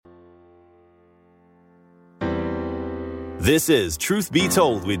This is Truth Be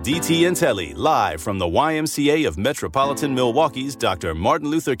Told with DT and Telly, live from the YMCA of Metropolitan Milwaukee's Dr. Martin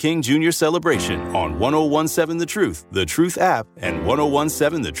Luther King Jr. celebration on 1017 The Truth app, and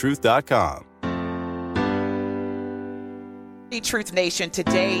 1017thetruth.com. Truth Nation,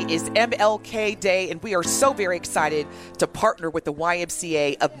 today is MLK Day, and we are so very excited to partner with the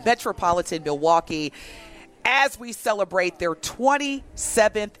YMCA of Metropolitan Milwaukee as we celebrate their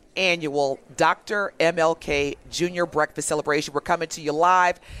 27th annual Dr. MLK Jr. Breakfast Celebration. We're coming to you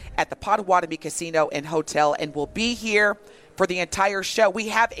live at the Potawatomi Casino and Hotel, and we'll be here for the entire show. We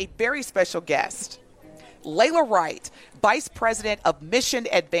have a very special guest, Leila Wright, Vice President of Mission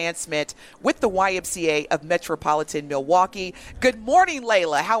Advancement with the YMCA of Metropolitan Milwaukee. Good morning,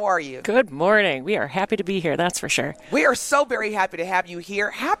 Leila. How are you? Good morning. We are happy to be here, that's for sure. We are so very happy to have you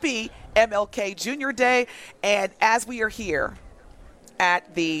here. Happy MLK Jr. Day. And as we are here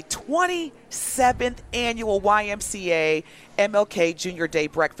at the 27th annual YMCA MLK Jr. Day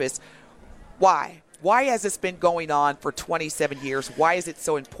breakfast, why? Why has this been going on for 27 years? Why is it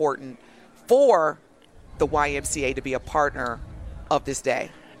so important for the YMCA to be a partner of this day?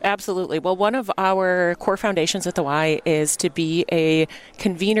 Absolutely. Well, one of our core foundations at the Y is to be a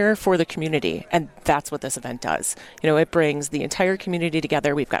convener for the community, and that's what this event does. You know, it brings the entire community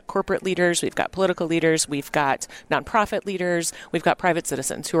together. We've got corporate leaders, we've got political leaders, we've got nonprofit leaders, we've got private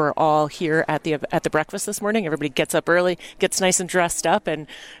citizens who are all here at the breakfast this morning. Everybody gets up early, gets nice and dressed up, and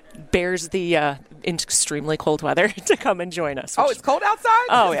bears the extremely cold weather to come and join us. Oh, it's cold outside?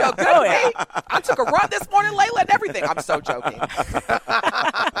 Oh, yeah. Good. Oh, yeah. I took a run this morning, Leila, and everything. I'm so joking.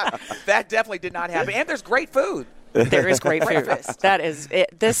 That definitely did not happen. And there's great food. There is great food. That is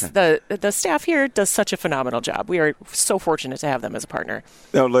it. The staff here does such a phenomenal job. We are so fortunate to have them as a partner.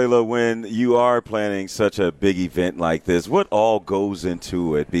 Now, Leila, when you are planning such a big event like this, what all goes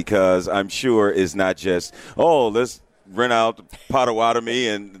into it? Because I'm sure it's not just, let's rent out Potawatomi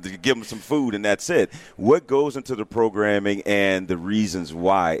and give them some food and that's it. What goes into the programming and the reasons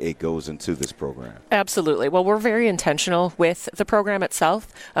why it goes into this program? Absolutely. Well, we're very intentional with the program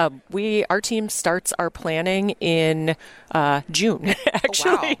itself. Our team starts our planning in June,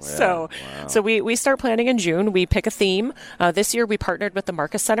 actually. Oh, wow. So we start planning in June. We pick a theme. This year we partnered with the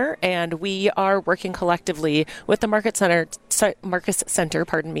Marcus Center, and we are working collectively with the Marcus Center,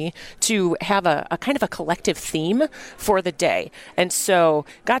 to have a kind of a collective theme for the day. And so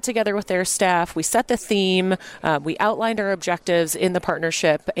got together with their staff. We set the theme. We outlined our objectives in the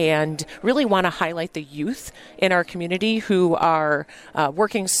partnership and really want to highlight the youth in our community who are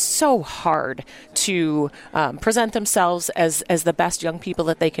working so hard to present themselves as the best young people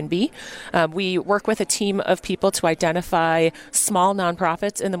that they can be. We work with a team of people to identify small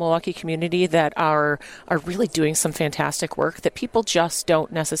nonprofits in the Milwaukee community that are really doing some fantastic work that people just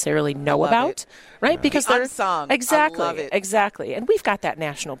don't necessarily know about. Right? Yeah. Because they're unsung. Exactly. I love it. Exactly. And we've got that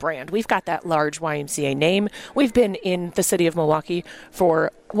national brand. We've got that large YMCA name. We've been in the city of Milwaukee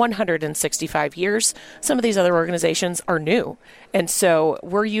for 165 years. Some of these other organizations are new. And so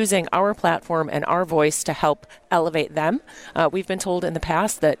we're using our platform and our voice to help elevate them. We've been told in the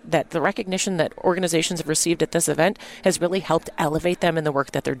past that the recognition that organizations have received at this event has really helped elevate them in the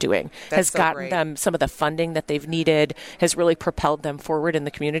work that they're doing, has gotten them some of the funding that they've needed, has really propelled them forward in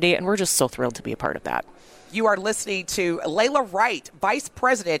the community. And we're just so thrilled to be a part of that. You are listening to Leila Wright, Vice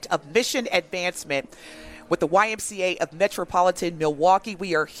President of Mission Advancement with the YMCA of Metropolitan Milwaukee.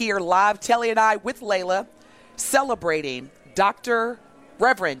 We are here live, Telly and I, with Leila, celebrating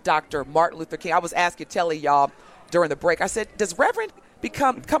Reverend Dr. Martin Luther King. I was asking Telly, y'all, during the break, I said, does Reverend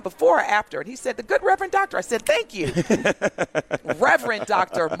come before or after? And he said, the good Reverend Doctor. I said, thank you. Reverend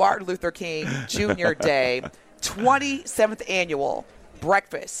Dr. Martin Luther King Jr. Day, 27th annual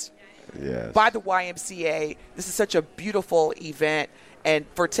breakfast. Yes. By the YMCA. This is such a beautiful event. And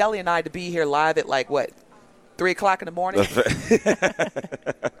for Telly and I to be here live at 3 o'clock in the morning, you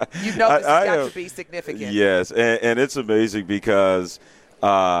know this has got to be significant. Yes, and it's amazing because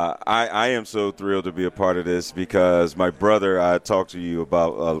I am so thrilled to be a part of this because my brother, I talked to you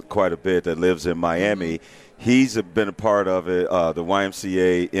about quite a bit, that lives in Miami. Mm-hmm. He's been a part of it, the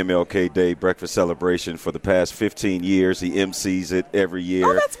YMCA MLK Day breakfast celebration for the past 15 years. He MCs it every year.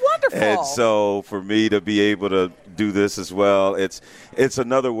 Oh, that's wonderful. And so for me to be able to do this as well, it's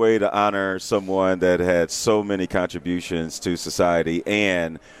another way to honor someone that had so many contributions to society,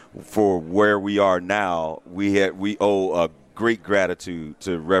 and for where we are now, we owe a great gratitude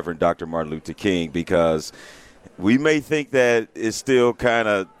to Reverend Dr. Martin Luther King, because we may think that it's still kind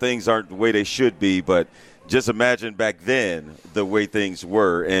of things aren't the way they should be, but just imagine back then the way things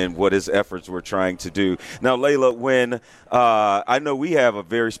were and what his efforts were trying to do. Now, Leila, when I know we have a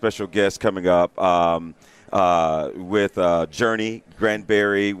very special guest coming up with Journey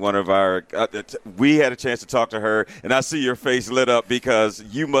Granberry, one of our we had a chance to talk to her, and I see your face lit up because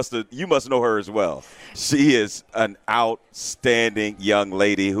you must know her as well. She is an outstanding young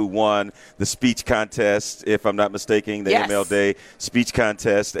lady who won the speech contest, if I'm not mistaken, the ML Day speech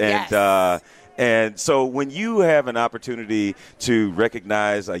contest. And and so when you have an opportunity to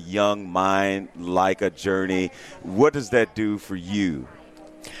recognize a young mind like a Journey, what does that do for you?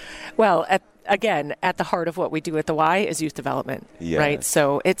 Well, again, at the heart of what we do at the Y is youth development, right?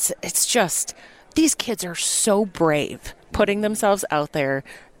 So it's just, these kids are so brave, putting themselves out there,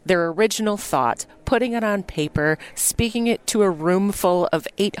 their original thought, putting it on paper, speaking it to a room full of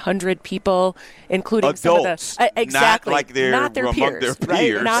 800 people, including adults, some of the exactly, not like not their peers,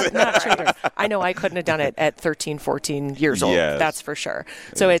 peers. Right? Not children. I know I couldn't have done it at 13, 14 years old. Yes. That's for sure.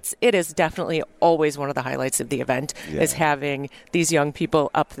 So it is definitely always one of the highlights of the event is having these young people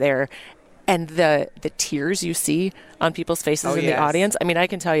up there. And the tears you see on people's faces in the audience. I mean, I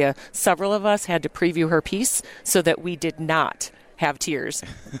can tell you, several of us had to preview her piece so that we did not have tears.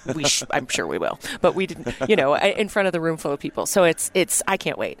 I'm sure we will, but we didn't, in front of the room full of people. So it's, I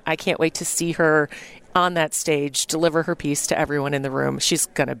can't wait. I can't wait to see her on that stage, deliver her piece to everyone in the room. She's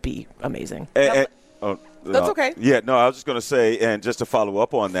going to be amazing. That's okay. Yeah, no, I was just going to say, and just to follow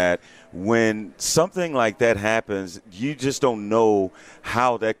up on that, when something like that happens, you just don't know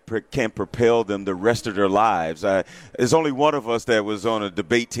how that can propel them the rest of their lives. There's only one of us that was on a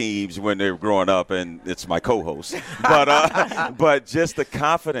debate teams when they were growing up, and it's my co-host. But just the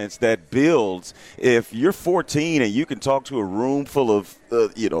confidence that builds if you're 14 and you can talk to a room full of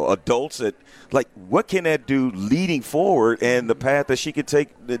adults that, like, what can that do leading forward and the path that she could take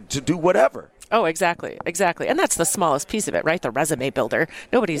to do whatever? Oh, exactly. And that's the smallest piece of it, right? The resume builder.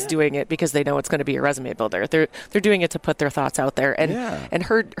 Nobody's doing it because they know it's going to be a resume builder. They're doing it to put their thoughts out there. And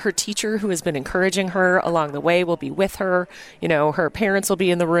her teacher, who has been encouraging her along the way, will be with her. Her parents will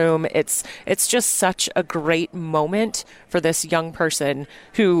be in the room. It's just such a great moment for this young person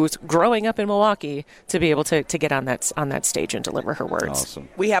who's growing up in Milwaukee to be able to get on that stage and deliver her words. Awesome.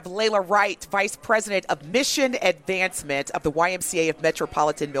 We have Leila Wright, Vice President of Mission Advancement of the YMCA of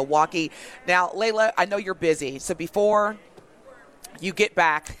Metropolitan Milwaukee. Now, Leila, I know you're busy, so before you get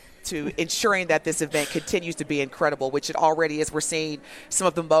back to ensuring that this event continues to be incredible, which it already is, we're seeing some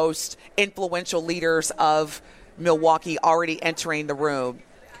of the most influential leaders of Milwaukee already entering the room.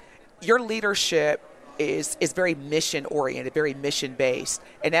 Your leadership is very mission-oriented, very mission-based.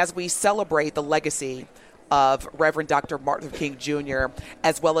 And as we celebrate the legacy of Reverend Dr. Martin Luther King Jr.,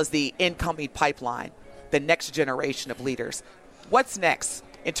 as well as the incoming pipeline, the next generation of leaders, what's next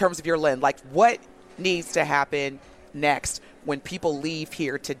in terms of your lens? Like, what needs to happen next when people leave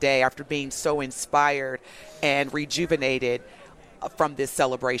here today after being so inspired and rejuvenated from this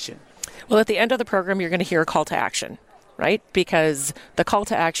celebration? Well, at the end of the program, you're going to hear a call to action, right? Because the call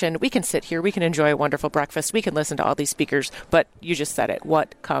to action, we can sit here, we can enjoy a wonderful breakfast, we can listen to all these speakers, but you just said it,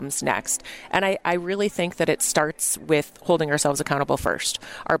 what comes next? And I really think that it starts with holding ourselves accountable first.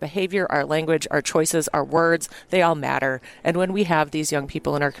 Our behavior, our language, our choices, our words, they all matter. And when we have these young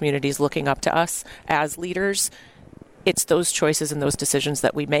people in our communities looking up to us as leaders, it's those choices and those decisions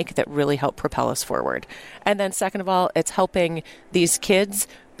that we make that really help propel us forward. And then second of all, it's helping these kids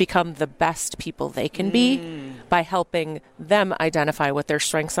become the best people they can be by helping them identify what their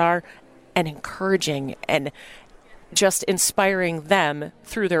strengths are and encouraging and just inspiring them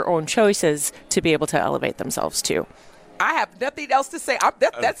through their own choices to be able to elevate themselves too. I have nothing else to say.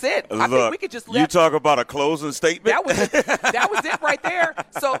 That's it. I think we could just you talk about a closing statement. That was it. That was it right there.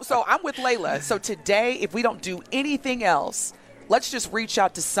 So I'm with Leila. So today, if we don't do anything else, let's just reach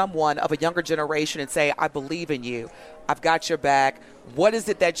out to someone of a younger generation and say, I believe in you. I've got your back. What is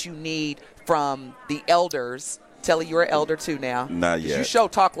it that you need from the elders? Telly, you're an elder too now. Not yet. You show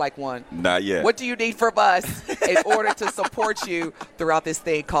talk like one. Not yet. What do you need from us in order to support you throughout this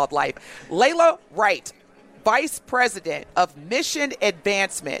thing called life? Leila Wright, Vice President of Mission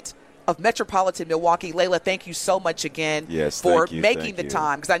Advancement of Metropolitan Milwaukee. Leila, thank you so much again for making the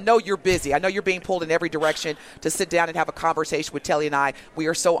time, because I know you're busy. I know you're being pulled in every direction to sit down and have a conversation with Telly and I. We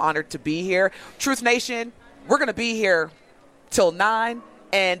are so honored to be here. Truth Nation, we're going to be here till 9,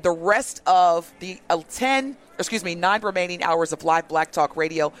 and the rest of the 9 remaining hours of live Black Talk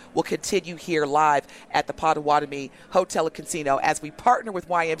Radio will continue here live at the Potawatomi Hotel and Casino as we partner with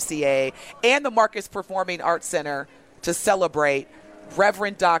YMCA and the Marcus Performing Arts Center to celebrate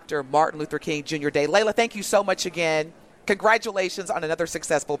Reverend Dr. Martin Luther King Jr. Day. Leila, thank you so much again. Congratulations on another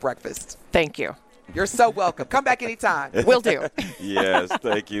successful breakfast. Thank you. You're so welcome. Come back anytime. Will do. Yes,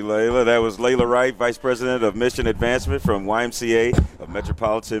 thank you, Leila. That was Leila Wright, Vice President of Mission Advancement from YMCA of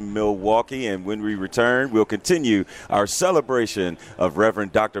Metropolitan Milwaukee. And when we return, we'll continue our celebration of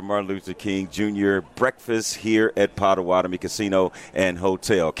Reverend Dr. Martin Luther King Jr. breakfast here at Potawatomi Casino and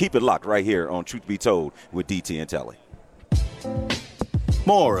Hotel. Keep it locked right here on Truth Be Told with DT and Telly.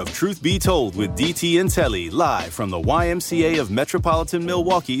 More of Truth Be Told with DT and Telly live from the YMCA of Metropolitan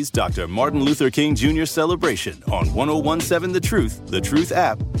Milwaukee's Dr. Martin Luther King Jr. celebration on 101.7 The Truth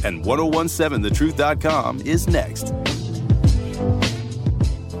app, and 1017thetruth.com is next.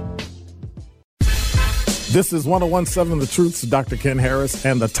 This is 101.7 The Truth's Dr. Ken Harris,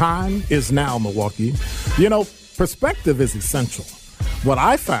 and the time is now, Milwaukee. You know, perspective is essential. What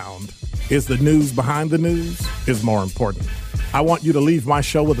I found is the news behind the news is more important. I want you to leave my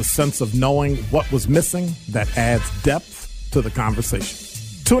show with a sense of knowing what was missing that adds depth to the conversation.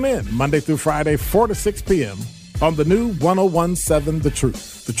 Tune in Monday through Friday, 4 to 6 p.m. on the new 101.7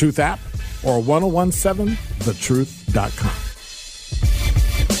 The Truth app, or 1017thetruth.com.